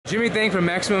Jimmy Thang from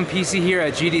Maximum PC here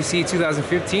at GDC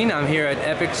 2015. I'm here at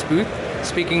Epic's booth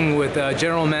speaking with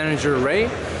General Manager Ray.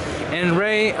 And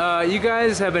Ray, you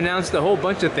guys have announced a whole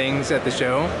bunch of things at the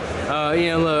show.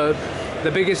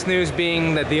 The biggest news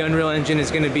being that the Unreal Engine is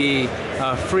going to be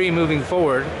free moving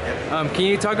forward. Can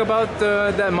you talk about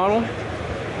that model?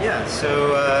 Yeah,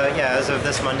 so as of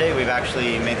this Monday, we've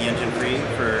actually made the engine free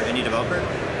for any developer.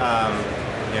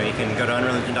 You can go to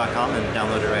unrealengine.com and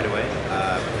download it right away.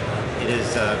 It is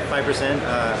 5%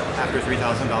 after $3,000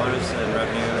 in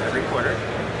revenue every quarter,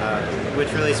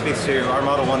 which really speaks to our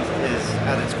Model 1 is,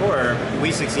 at its core,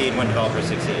 we succeed when developers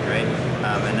succeed, right?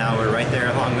 And now we're right there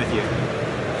along with you.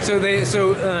 So it's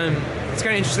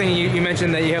kind of interesting. You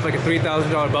mentioned that you have like a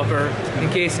 $3,000 buffer in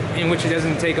case in which it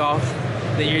doesn't take off.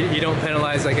 That you don't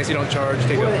penalize, I guess you don't charge,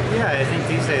 take off. Yeah, I think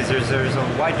these days there's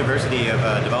a wide diversity of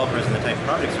developers and the type of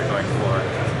projects they're going for.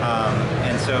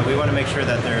 And so we want to make sure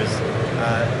that there's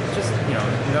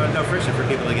no friction for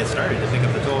people to get started, to pick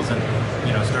up the tools and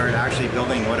start actually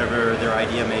building whatever their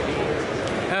idea may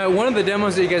be. One of the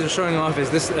demos that you guys are showing off is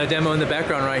this demo in the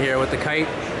background right here with the kite.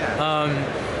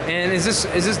 Yeah. And is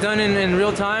this done in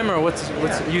real time, or what's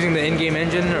using the in-game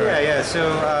engine? Or? Yeah. So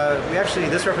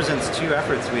this represents two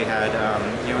efforts we had.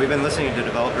 We've been listening to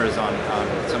developers on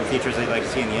some features they'd like to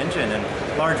see in the engine,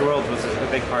 and Large Worlds was a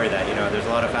big part of that. There's a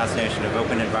lot of fascination of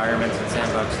open environments and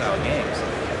sandbox-style games.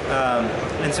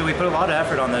 And so we put a lot of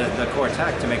effort on the core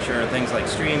tech to make sure things like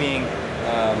streaming,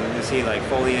 you see like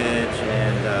foliage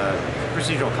and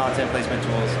procedural content placement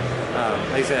tools.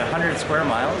 Like I said, 100 square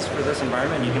miles for this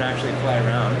environment, you can actually fly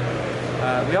around.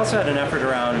 We also had an effort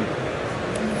around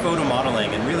photo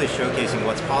modeling and really showcasing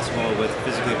what's possible with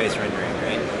physically based rendering,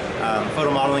 right?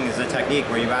 Photo modeling is a technique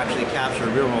where you actually capture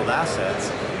real-world assets,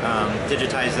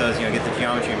 digitize those, get the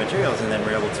geometry materials, and then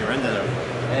we're able to render them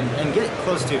and get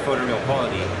close to photoreal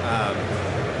quality.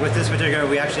 With this particular,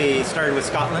 we actually started with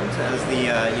Scotland as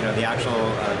the actual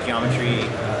geometry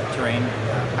terrain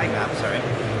height map. Sorry.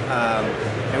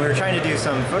 And we were trying to do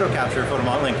some photo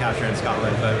modeling capture in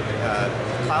Scotland, but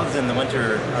clouds in the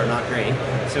winter are not great,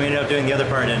 so we ended up doing the other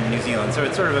part in New Zealand, so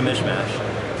it's sort of a mishmash.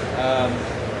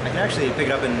 I can actually pick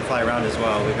it up and fly around as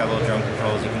well. We've got little drone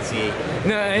controls, you can see.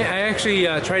 No, I actually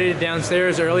tried it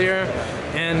downstairs earlier,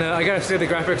 and I gotta say the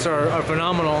graphics are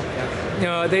phenomenal.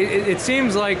 It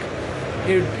seems like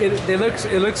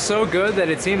it looks so good that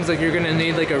it seems like you're gonna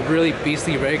need like a really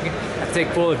beastly rig to take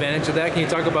full advantage of that. Can you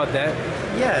talk about that?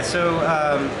 Yeah, so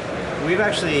we've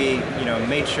actually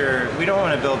made sure we don't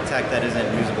want to build tech that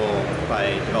isn't usable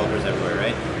by developers everywhere,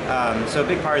 right? So a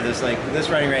big part of this, like this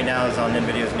running right now, is on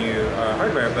NVIDIA's new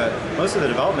hardware, but most of the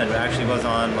development actually was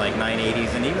on like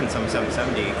 980s and even some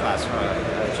 770 class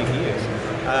GPUs.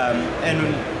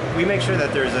 And we make sure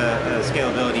that there's a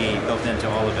scalability built into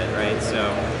all of it, right? So,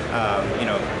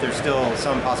 there's still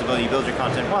some possibility you build your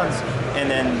content once, and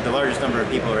then the largest number of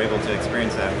people are able to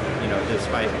experience that,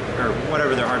 despite, or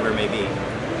whatever their hardware may be.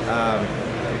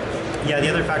 The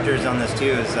other factors on this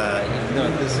too is,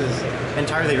 this is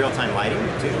entirely real-time lighting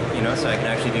too, so I can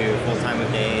actually do full time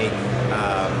of day,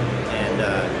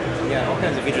 all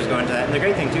kinds of features go into that. And the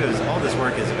great thing too is all this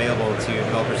work is available to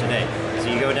developers today. So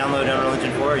you go download Unreal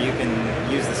Engine 4, you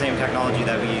can use the same technology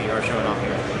that we are showing off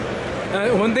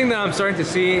here. One thing that I'm starting to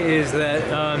see is that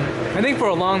I think for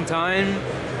a long time,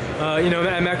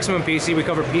 at Maximum PC we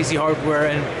cover PC hardware,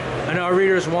 and our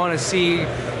readers want to see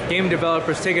game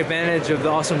developers take advantage of the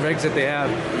awesome rigs that they have.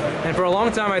 And for a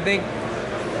long time I think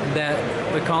that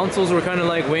the consoles were kind of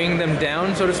like weighing them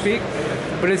down, so to speak.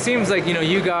 But it seems like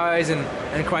you guys and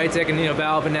Crytek and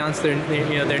Valve announced their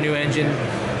new engine,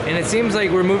 and it seems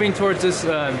like we're moving towards this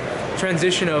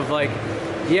transition of like,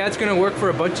 it's going to work for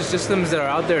a bunch of systems that are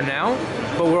out there now,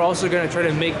 but we're also going to try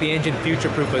to make the engine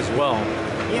future-proof as well.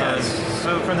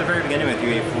 So from the very beginning with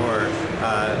UA4,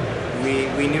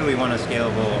 we knew we want a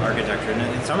scalable architecture, and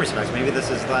in some respects, maybe this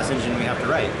is the last engine we have to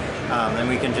write, and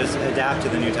we can just adapt to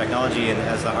the new technology and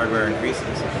as the hardware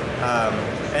increases.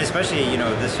 And especially,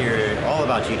 this year, all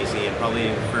about GDC, and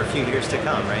probably for a few years to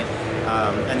come, right?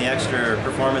 And the extra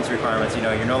performance requirements,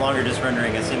 you're no longer just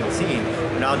rendering a single scene,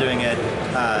 you're now doing it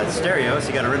stereo, so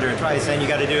you got to render it twice, and you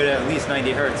got to do it at least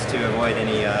 90 hertz to avoid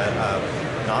any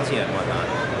nausea and whatnot.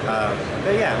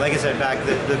 But yeah, like I said,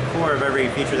 the core of every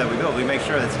feature that we build, we make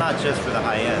sure it's not just for the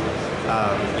high end.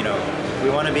 We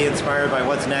want to be inspired by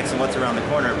what's next and what's around the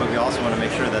corner, but we also want to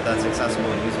make sure that that's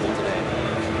accessible and usable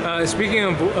today. Speaking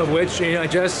of which, I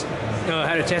just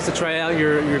had a chance to try out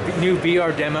your new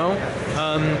VR demo.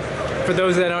 For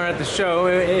those that aren't at the show,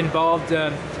 it involved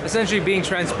essentially being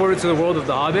transported to the world of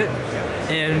The Hobbit.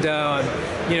 and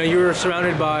you were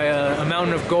surrounded by a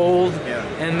mountain of gold, Yeah.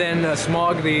 and then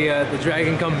Smog, the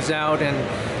dragon, comes out and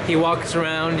he walks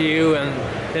around you, and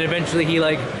then eventually he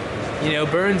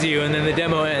burns you, and then the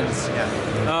demo ends.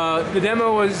 Yeah. The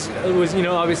demo was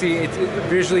obviously it's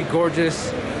visually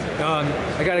gorgeous.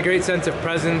 I got a great sense of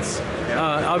presence.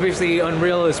 Yeah. Obviously,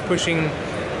 Unreal is pushing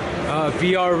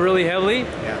VR really heavily.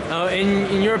 Yeah.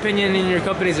 In your opinion, in your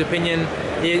company's opinion,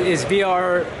 is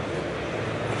VR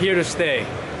here to stay,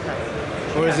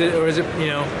 or is it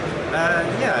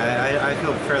Yeah, I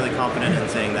feel fairly confident in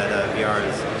saying that VR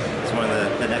is one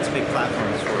of the next big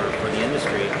platforms for the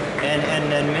industry, and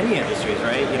many industries,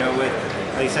 right? With,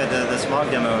 like you said, the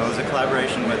Smog demo, it was a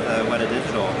collaboration with Weta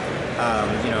Digital,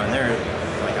 and they're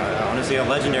honestly a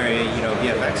legendary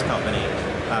VFX company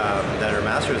that are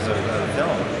masters of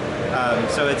film.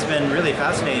 So it's been really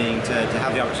fascinating to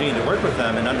have the opportunity to work with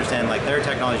them and understand their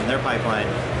technology and their pipeline,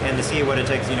 and to see what it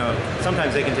takes.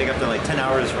 Sometimes they can take up to 10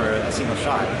 hours for a single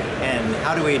shot, and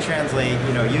how do we translate,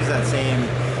 use that same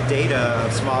data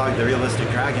of Smog, the realistic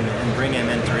dragon, and bring him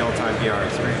into real-time VR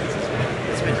experience.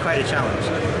 It's been quite a challenge,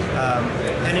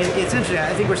 and it's interesting.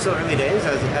 I think we're still early days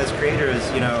as creators.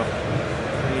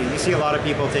 You see a lot of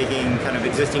people taking kind of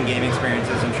existing game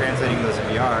experiences and translating those to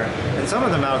VR, and some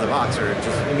of them out of the box are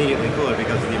just immediately cooler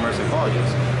because of the immersive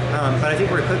qualities. But I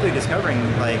think we're quickly discovering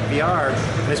VR,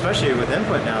 and especially with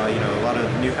input now, a lot of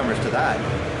newcomers to that.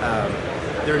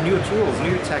 There are new tools,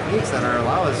 new techniques that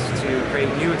allow us to create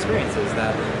new experiences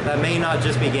that may not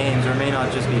just be games or may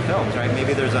not just be films, right?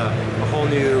 Maybe there's a whole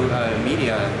new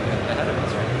media ahead of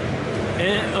us, right?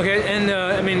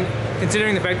 I mean,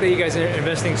 considering the fact that you guys are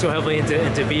investing so heavily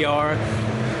into VR,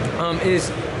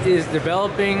 is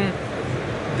developing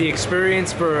the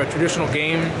experience for a traditional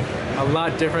game a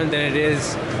lot different than it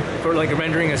is for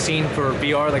rendering a scene for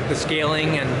VR, like the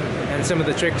scaling and some of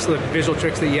the tricks, the visual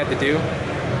tricks that you have to do?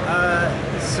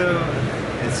 So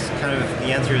it's kind of,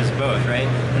 the answer is both, right?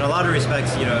 In a lot of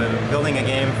respects, building a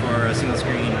game for a single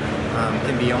screen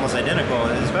can be almost identical,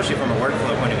 especially from a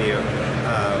workflow point of view,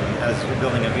 as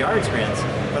building a VR experience.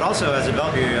 But also, as a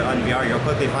developer on VR, you'll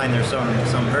quickly find there's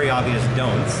some very obvious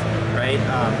don'ts, right?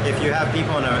 If you have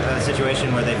people in a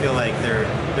situation where they feel like they're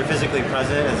physically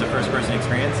present as a first-person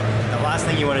experience, the last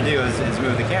thing you want to do is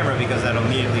move the camera, because that'll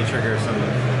immediately trigger some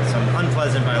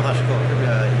unpleasant biological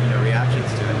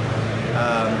reactions to it.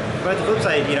 But the flip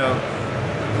side,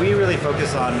 we really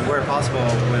focus on, where possible,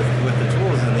 with the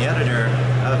tools in the editor,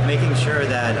 of making sure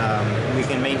that we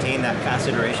can maintain that fast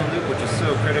iteration loop, which is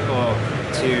so critical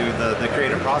to the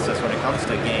creative process when it comes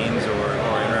to games or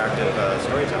interactive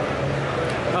storytelling.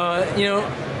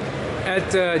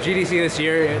 At GDC this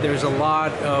year, there's a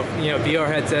lot of VR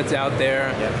headsets out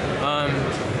there.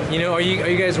 Yeah. Are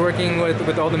you guys working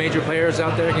with all the major players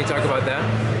out there? Can you talk about that?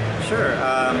 Sure.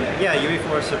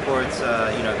 UE4 supports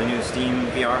the new Steam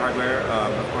VR hardware.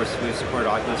 Of course, we've supported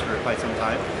Oculus for quite some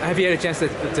time. Have you had a chance to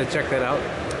check that out?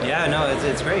 Yeah, no,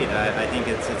 it's great. I think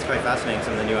it's quite fascinating,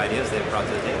 some of the new ideas they've brought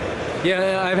to the table.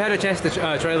 Yeah, I've had a chance to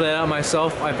try that out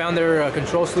myself. I found their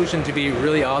control solution to be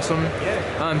really awesome.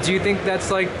 Yeah. Do you think that's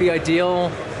the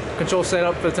ideal control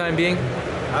setup for the time being?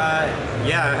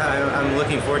 Yeah, I'm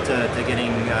looking forward to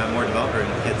getting more developer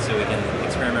kits so we can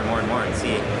experiment more and more and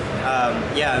see.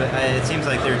 It seems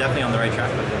like they're definitely on the right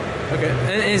track with it. Okay,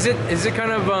 and is it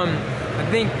kind of I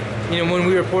think when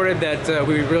we reported that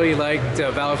we really liked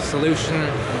Valve's solution,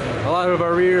 a lot of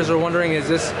our readers are wondering, is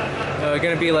this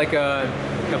going to be like a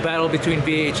battle between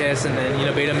VHS and then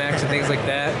Betamax and things like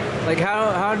that?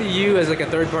 How do you, as a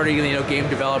third-party game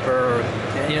developer or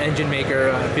engine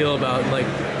maker, feel about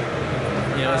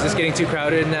is this getting too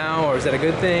crowded now, or is that a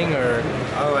good thing, or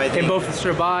can both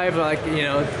survive?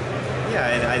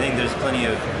 Yeah, I think there's plenty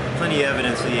of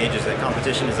evidence for the ages that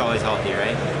competition is always healthy,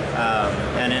 right?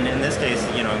 And in this case,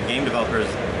 game developers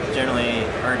generally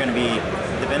are going to be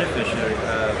the beneficiary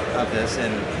of this,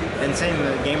 and same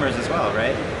gamers as well,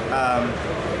 right?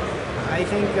 I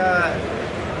think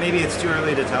maybe it's too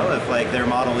early to tell if their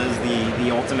model is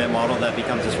the ultimate model that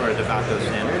becomes a sort of de facto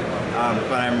standard.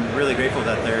 But I'm really grateful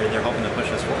that they're helping to push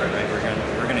us forward, right?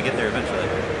 We're going to get there eventually.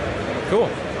 Cool.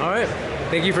 All right.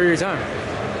 Thank you for your time.